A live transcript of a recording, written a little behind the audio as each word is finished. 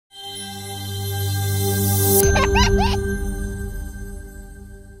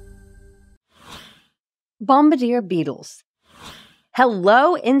Bombardier beetles.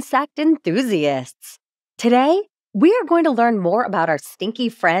 Hello, insect enthusiasts! Today, we are going to learn more about our stinky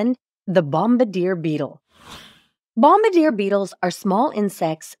friend, the bombardier beetle. Bombardier beetles are small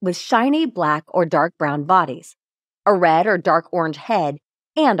insects with shiny black or dark brown bodies, a red or dark orange head,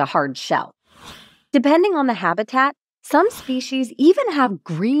 and a hard shell. Depending on the habitat, some species even have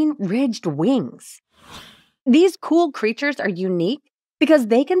green ridged wings. These cool creatures are unique because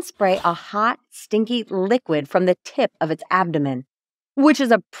they can spray a hot, stinky liquid from the tip of its abdomen, which is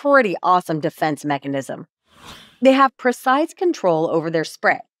a pretty awesome defense mechanism. They have precise control over their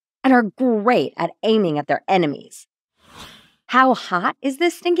spray and are great at aiming at their enemies. How hot is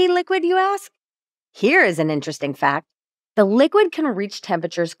this stinky liquid, you ask? Here is an interesting fact. The liquid can reach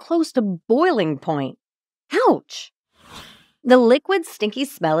temperatures close to boiling point. Ouch! The liquid's stinky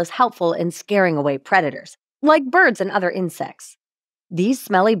smell is helpful in scaring away predators, like birds and other insects. These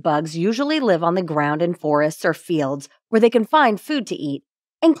smelly bugs usually live on the ground in forests or fields where they can find food to eat,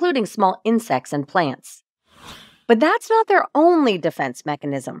 including small insects and plants. But that's not their only defense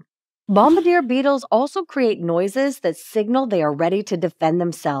mechanism. Bombardier beetles also create noises that signal they are ready to defend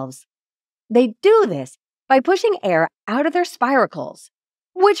themselves. They do this by pushing air out of their spiracles,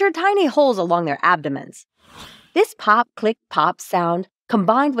 which are tiny holes along their abdomens. This pop, click, pop sound,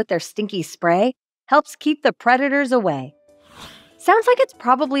 combined with their stinky spray, helps keep the predators away. Sounds like it's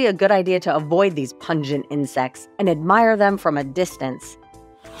probably a good idea to avoid these pungent insects and admire them from a distance.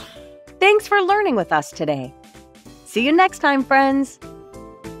 Thanks for learning with us today. See you next time, friends.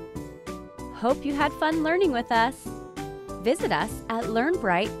 Hope you had fun learning with us. Visit us at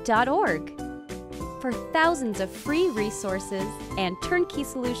learnbright.org for thousands of free resources and turnkey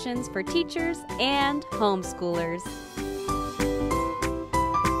solutions for teachers and homeschoolers.